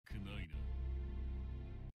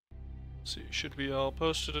See, should be all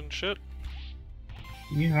posted and shit.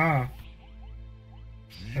 Yeah.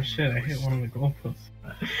 Oh shit, I hit one of the goalposts.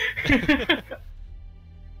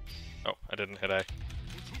 Oh, I didn't hit A.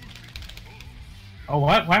 Oh,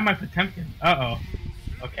 what? Why am I Potemkin? Uh-oh.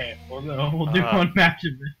 Okay, we'll do one match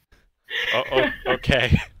of this. Oh,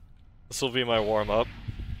 okay. This will be my warm-up.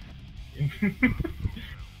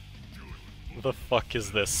 The fuck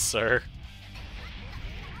is this, sir?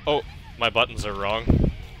 Oh, my buttons are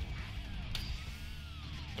wrong.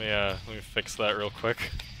 Yeah, let me fix that real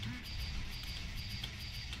quick.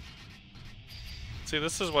 See,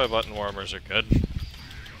 this is why button warmers are good.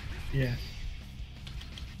 Yeah.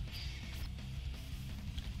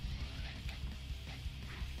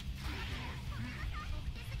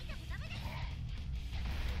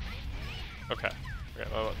 Okay. Okay,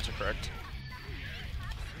 my buttons are correct.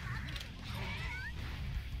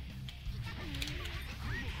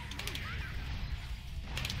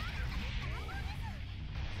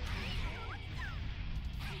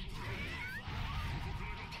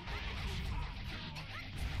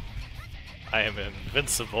 I am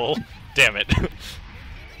invincible. Damn it.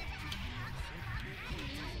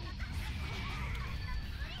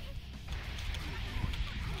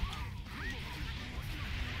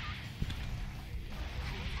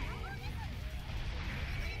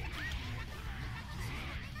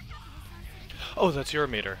 Oh, that's your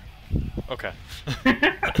meter. Okay.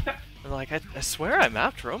 I'm like, I swear I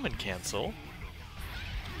mapped Roman cancel.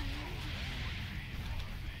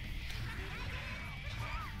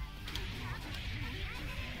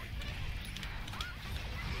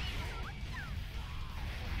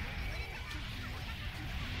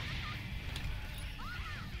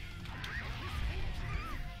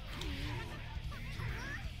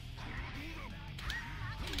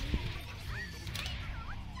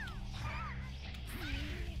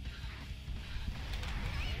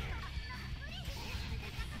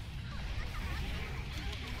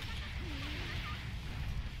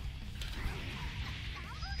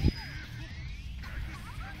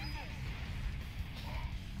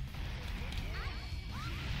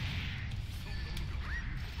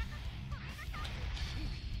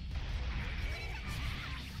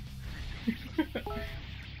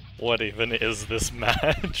 What even is this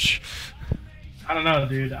match? I don't know,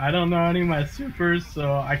 dude. I don't know any of my supers,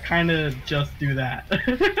 so I kinda just do that.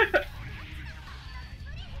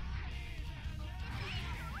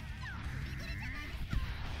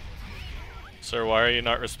 Sir, why are you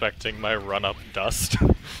not respecting my run-up dust?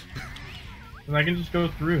 And I can just go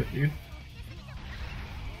through it, dude.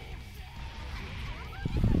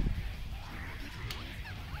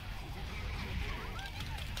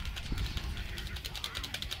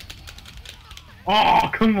 Oh,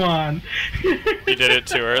 come on! You did it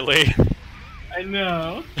too early. I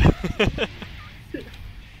know.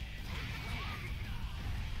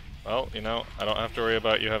 Well, you know, I don't have to worry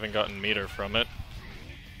about you having gotten meter from it.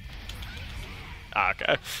 Ah,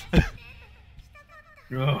 okay.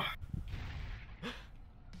 Ugh.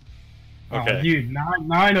 Okay. Oh, dude, now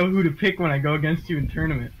I know who to pick when I go against you in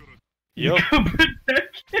tournament. Yep.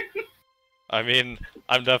 Protection. I mean,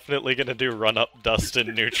 I'm definitely gonna do run-up dust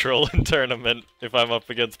in neutral in tournament if I'm up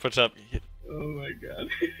against Potemkin. Oh my god.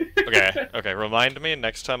 Okay, remind me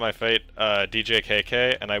next time I fight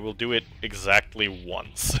DJKK, and I will do it exactly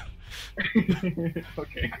once.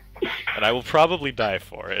 Okay. And I will probably die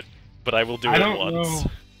for it, but I will do it once.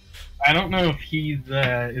 I don't know if he's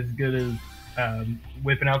as good as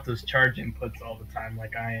whipping out those charge inputs all the time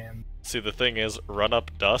like I am. See, the thing is, run-up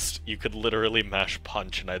dust, you could literally mash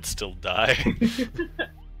punch and I'd still die.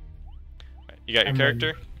 You got your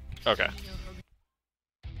character? Okay.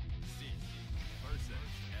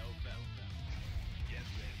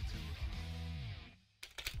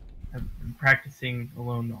 I've been practicing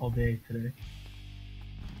alone all day today.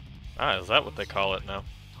 Ah, is that what they call it now?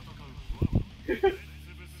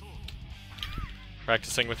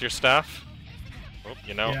 Practicing with your staff? Oh,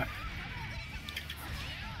 you know. Yeah.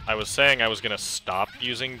 I was saying I was gonna stop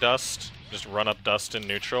using dust, just run up dust in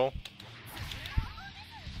neutral.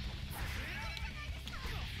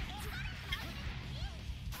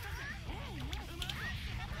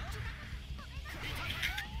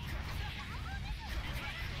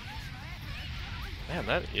 Man,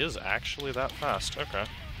 that is actually that fast. Okay.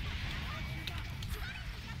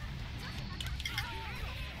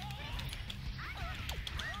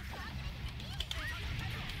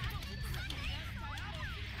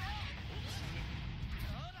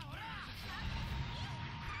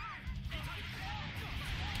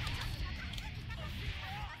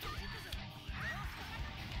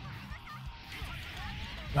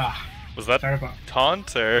 Ah, Was that sorry about.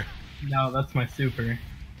 taunt or? No, that's my super.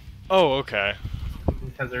 Oh, okay.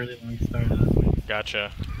 This has a really long start. Gotcha.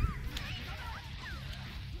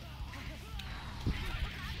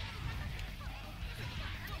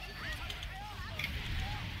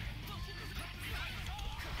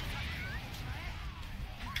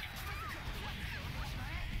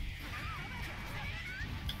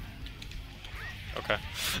 Okay.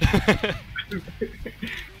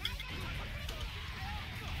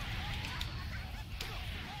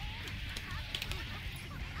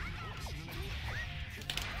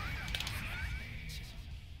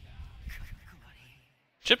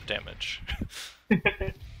 Chip damage.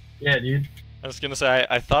 Yeah, dude. I was gonna say,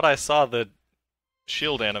 I thought I saw the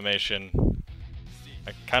shield animation.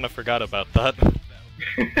 I kind of forgot about that.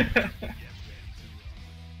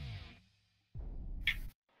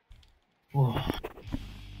 Whoa.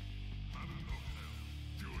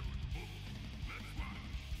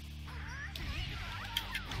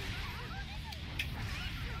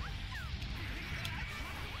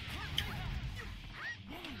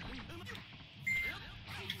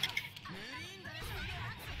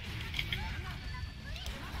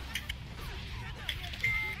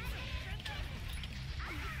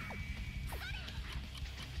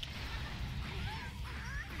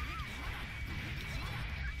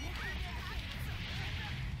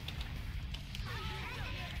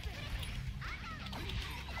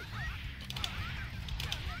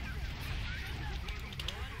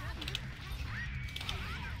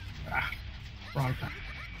 Wrong time.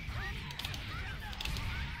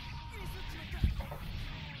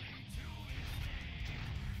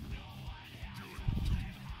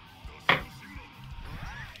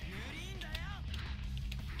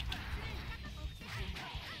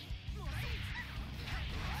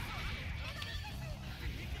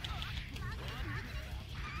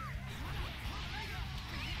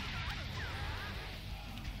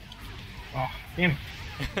 Oh, damn it.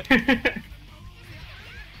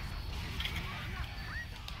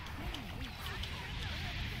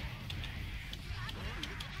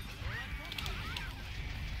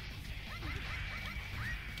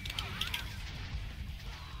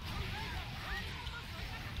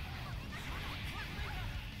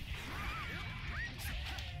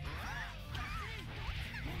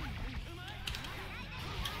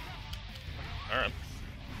 Alright.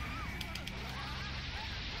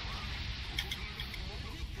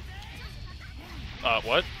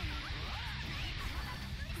 What?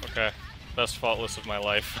 Okay. Best faultless of my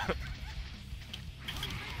life.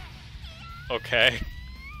 Okay.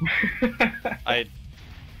 I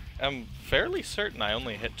am fairly certain I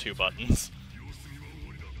only hit 2 buttons.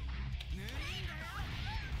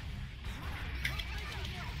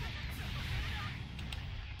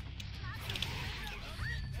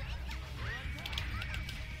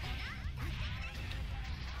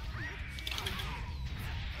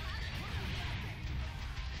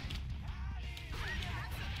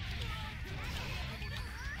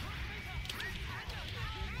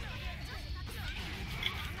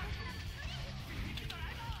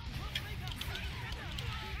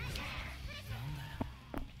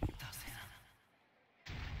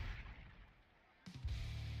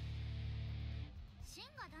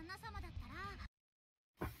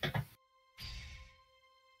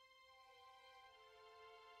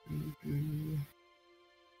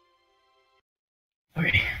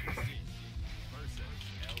 Okay.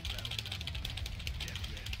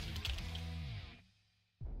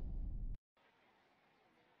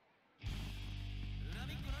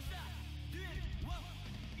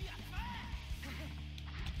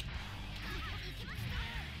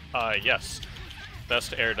 Yes.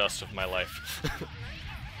 Best air dust of my life.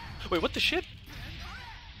 Wait, what the shit?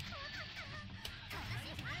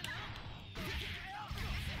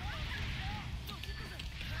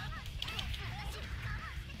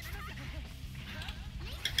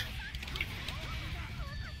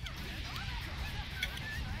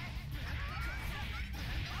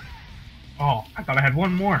 Oh, I thought I had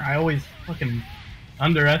one more. I always fucking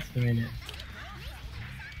underestimate it.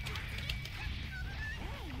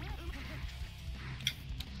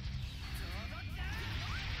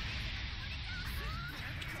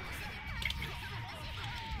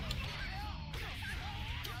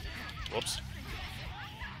 Whoops.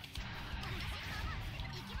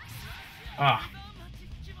 Ah.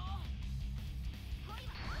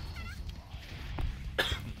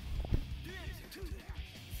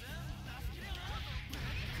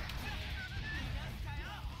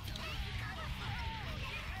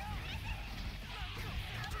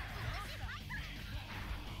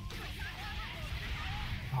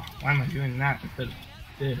 Oh, why am I doing that instead of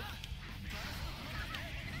this?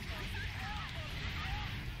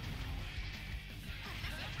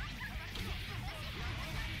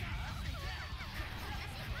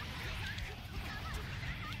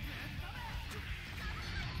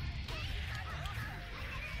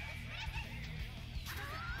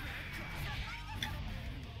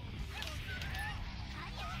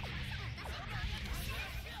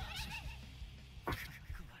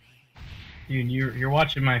 Dude, you're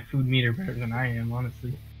watching my food meter better than I am,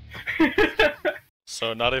 honestly.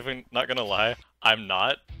 So not gonna lie, I'm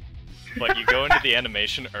not. But you go into the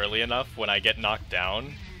animation early enough when I get knocked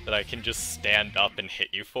down that I can just stand up and hit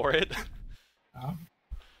you for it. Oh.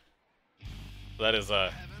 That is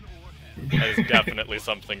definitely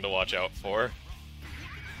something to watch out for.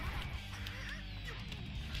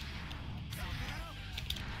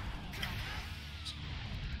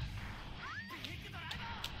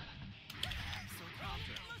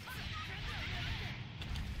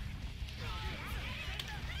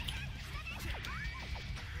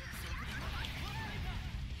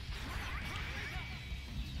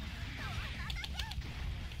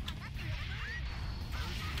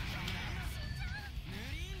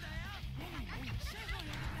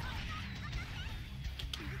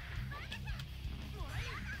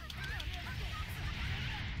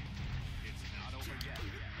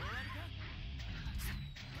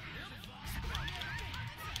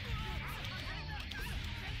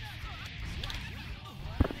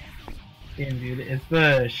 Damn, dude, is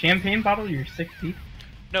the champagne bottle your 6P?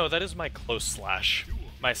 No, that is my close slash.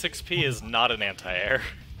 My 6P is not an anti-air.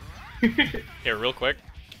 Here, real quick.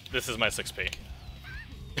 This is my 6P.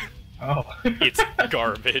 Oh. It's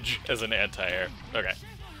garbage as an anti-air. Okay.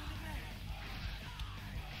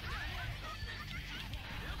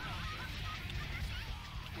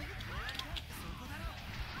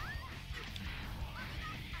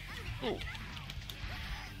 Ooh.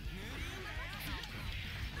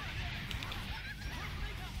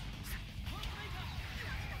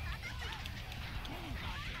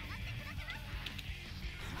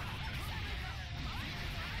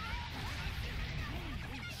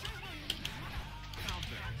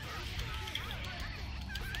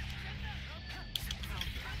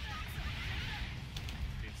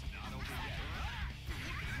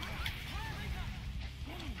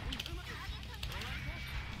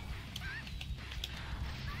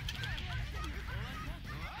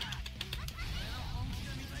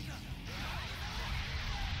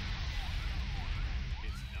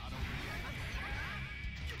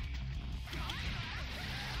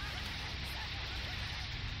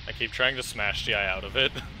 I keep trying to smash the eye out of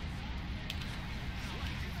it.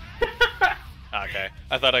 Okay,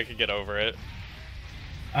 I thought I could get over it.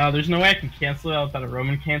 There's no way I can cancel it without a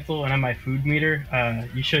Roman cancel, and on my food meter,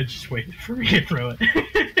 you should have just waited for me to throw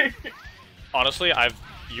it. Honestly,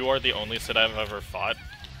 you are the only Sid I've ever fought.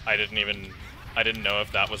 I didn't know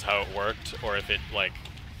if that was how it worked, or if it, like,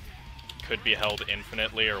 could be held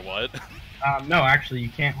infinitely or what. No, actually, you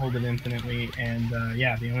can't hold it infinitely, and,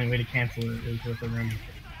 yeah, the only way to cancel it is with a Roman.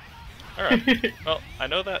 Alright, well, I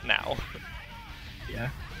know that now. Yeah.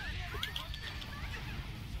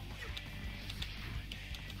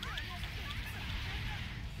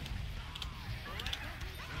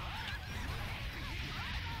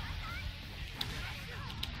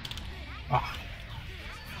 Oh.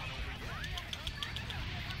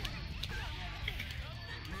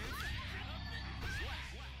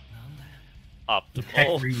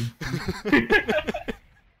 Optimal.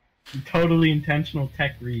 Totally intentional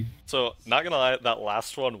tech read. So, not gonna lie, that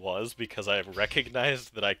last one was because I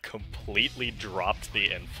recognized that I completely dropped the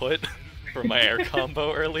input for my air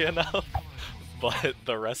combo early enough, but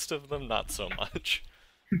the rest of them, not so much.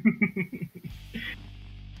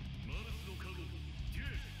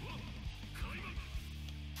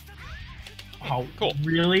 Oh, cool.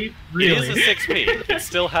 Really? Really? It is a 6P. It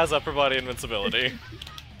still has upper body invincibility.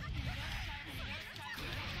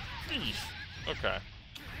 Okay.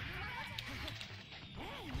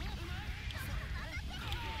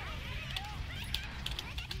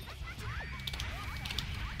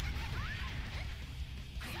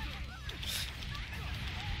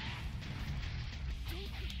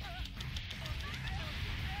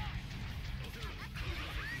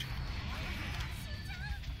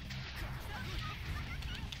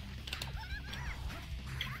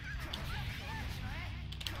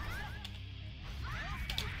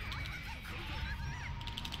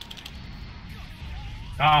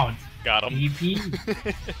 Oh, it's Got him. EP.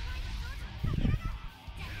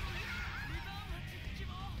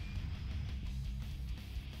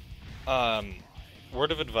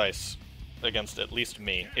 Word of advice against at least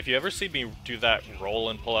me. If you ever see me do that roll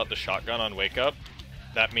and pull out the shotgun on Wake Up,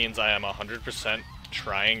 that means I am 100%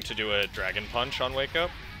 trying to do a Dragon Punch on Wake Up.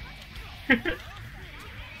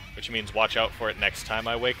 Which means watch out for it next time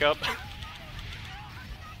I wake up.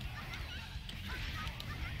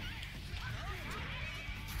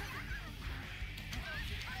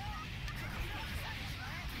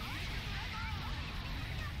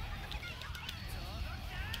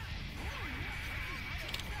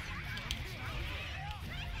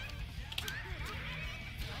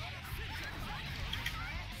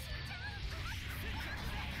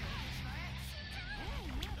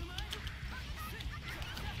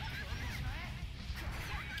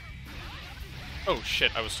 Oh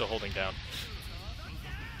shit, I was still holding down.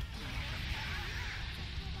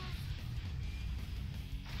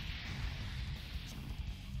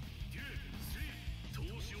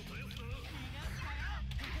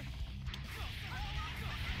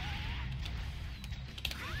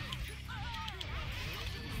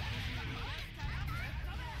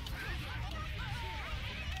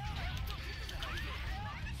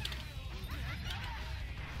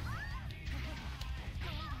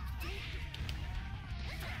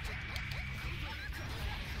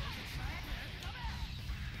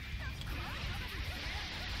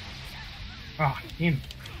 Oh, damn.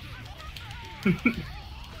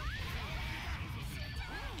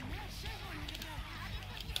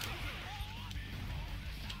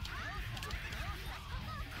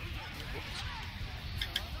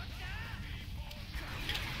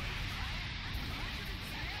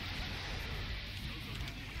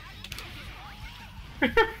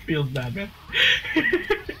 Feels bad, man.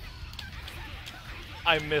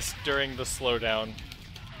 I missed during the slowdown.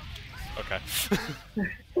 Okay.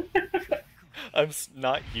 I'm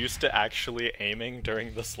not used to actually aiming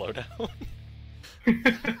during the slowdown.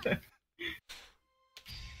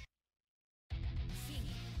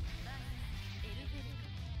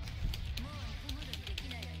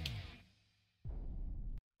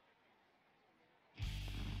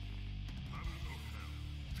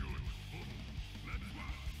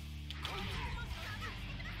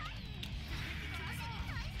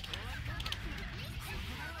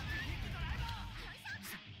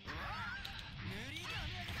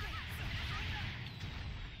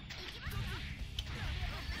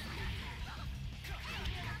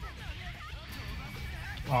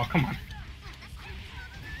 Oh, come on.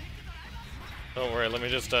 Don't worry, let me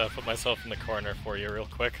just put myself in the corner for you real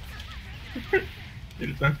quick.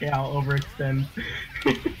 It's okay, I'll overextend.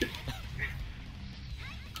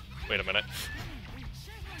 Wait a minute.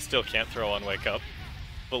 Still can't throw on Wake Up,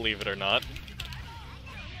 believe it or not.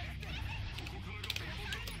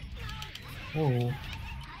 Oh.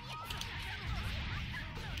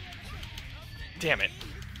 Damn it.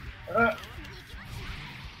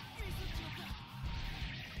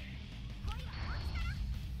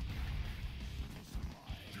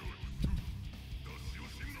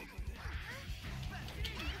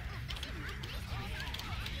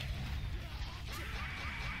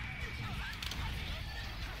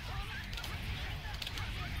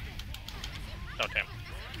 Okay.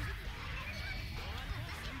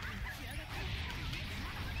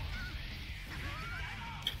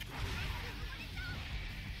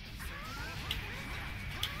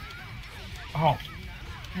 Oh.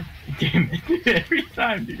 Damn it. Every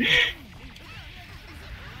time, dude.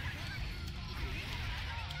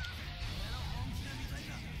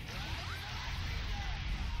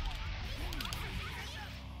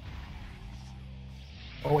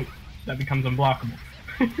 Oh wait, that becomes unblockable.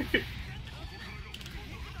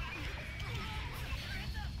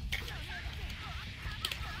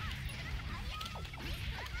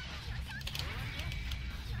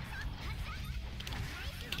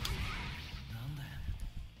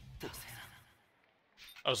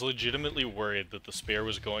 I was legitimately worried that the spear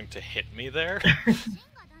was going to hit me there.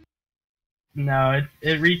 No,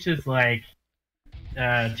 it reaches like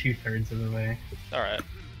 2/3 of the way. Alright.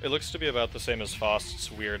 It looks to be about the same as Faust's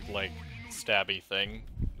weird, like, stabby thing.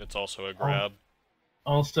 It's also a grab.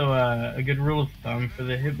 Also, a good rule of thumb for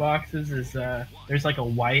the hitboxes is there's like a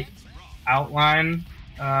white outline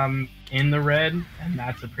in the red, and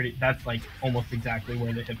that's like almost exactly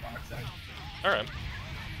where the hitbox is. Alright.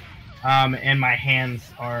 And my hands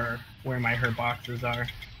are where my hurt boxes are.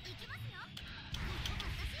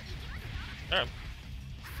 Alright.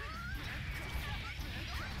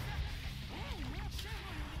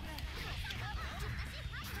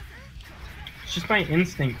 It's just my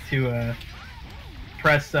instinct to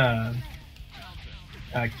press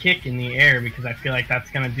kick in the air, because I feel like that's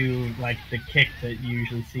gonna do like the kick that you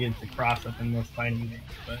usually see as the cross up in most fighting games,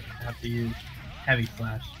 but I have to use heavy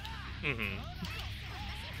slash. Mm-hmm.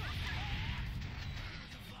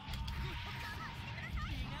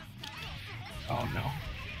 Oh no.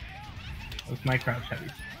 That was my crouch heavy.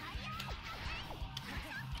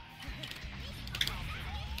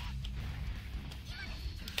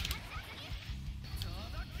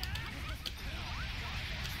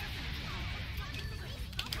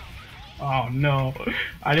 Oh no.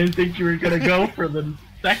 I didn't think you were gonna go for the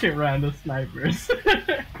second round of snipers.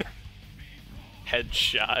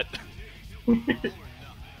 Headshot.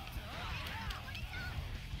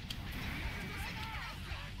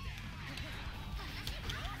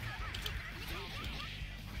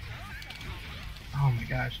 Oh my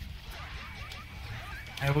gosh.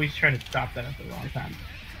 I always try to stop that at the wrong time.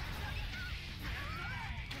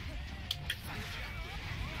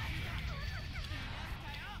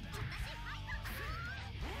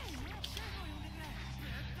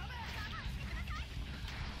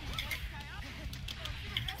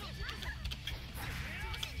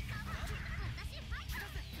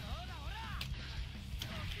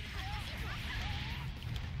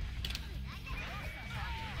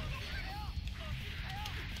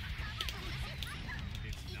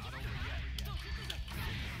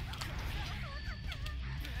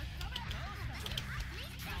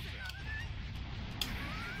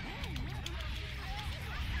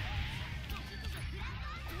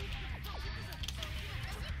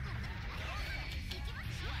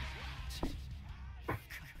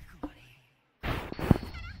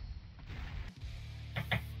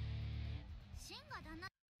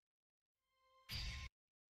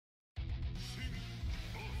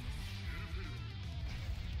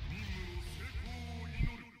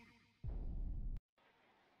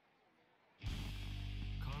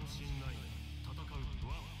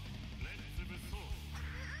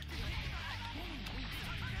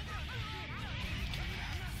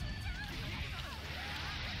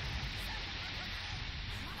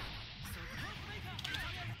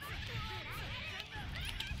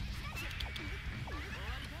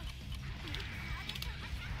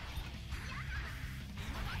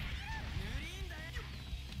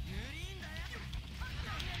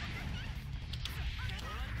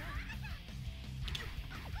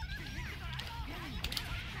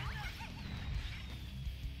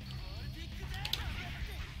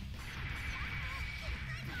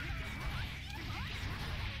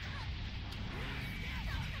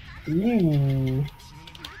 Ooh.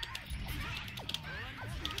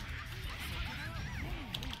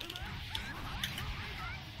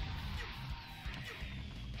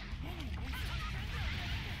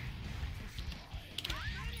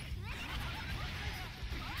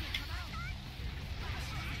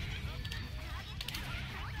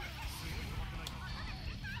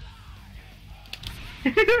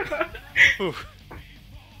 Ooh.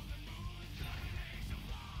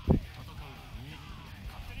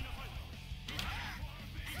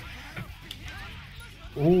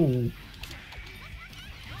 Ooh.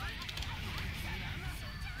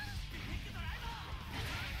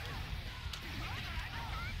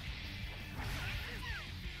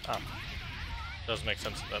 Ah. Does make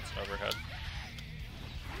sense that that's an overhead.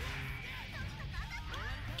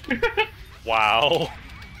 Wow.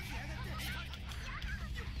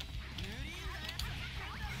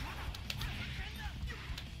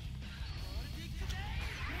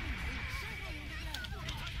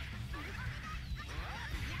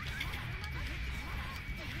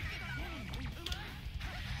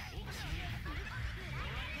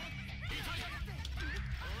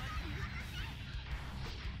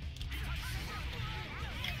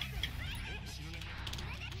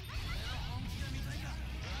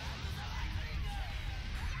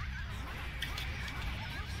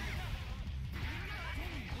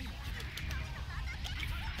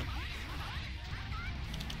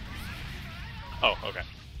 Oh, okay.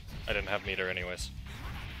 I didn't have meter anyways.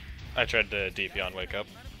 I tried to DP on wake up.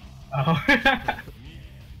 Oh.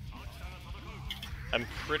 I'm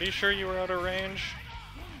pretty sure you were out of range.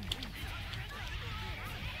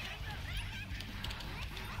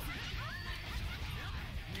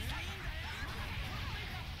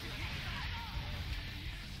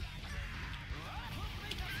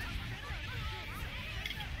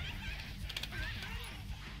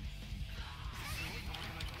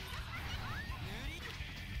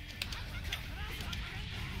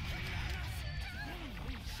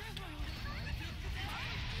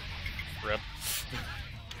 Rip.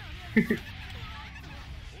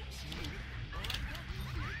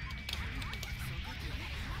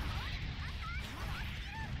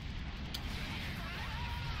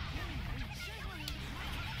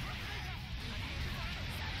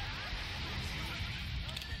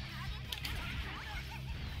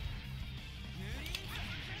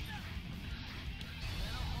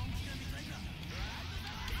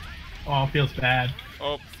 Oh, it feels bad.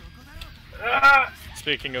 Oh. Ah!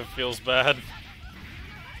 Speaking of feels bad.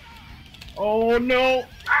 Oh no!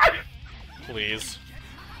 Ah! Please.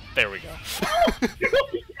 There we go.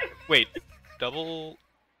 Wait, double...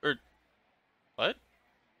 or... what?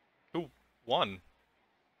 Who won?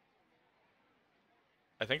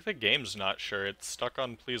 I think the game's not sure. It's stuck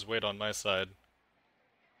on please wait on my side.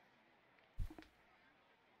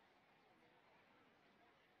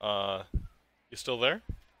 You still there?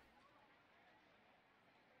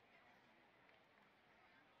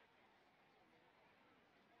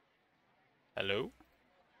 Hello?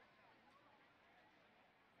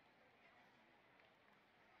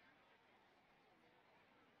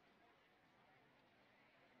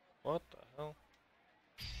 What the hell?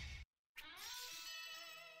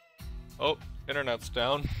 Oh, internet's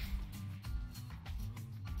down.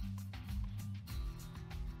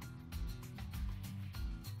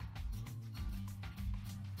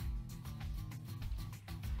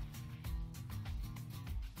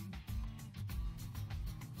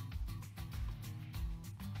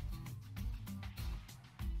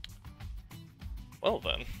 Well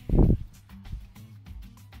then.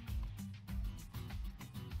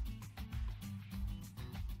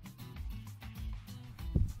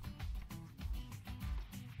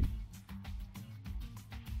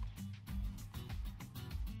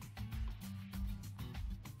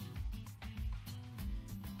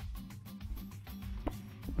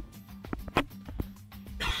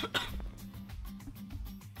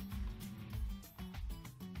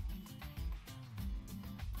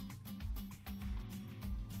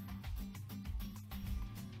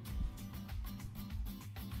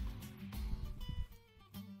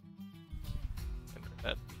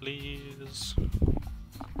 Internet, please.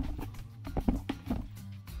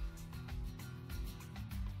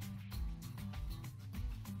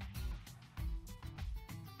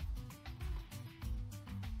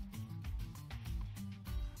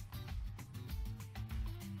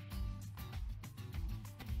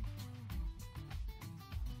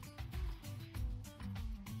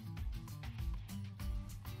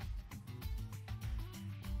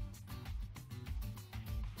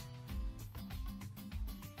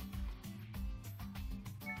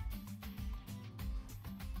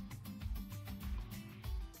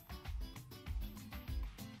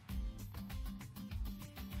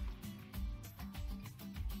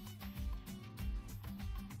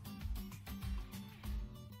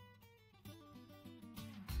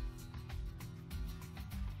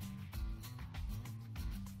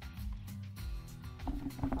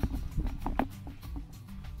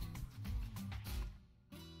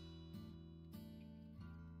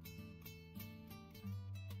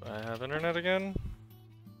 I have internet again?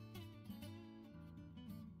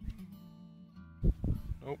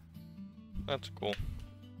 Nope. That's cool.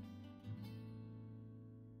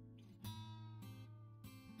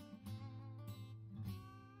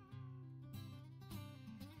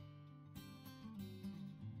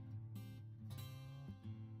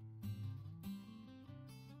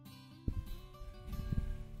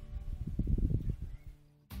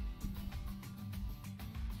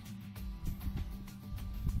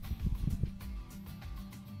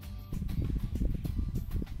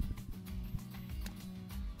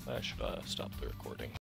 I should stop the recording.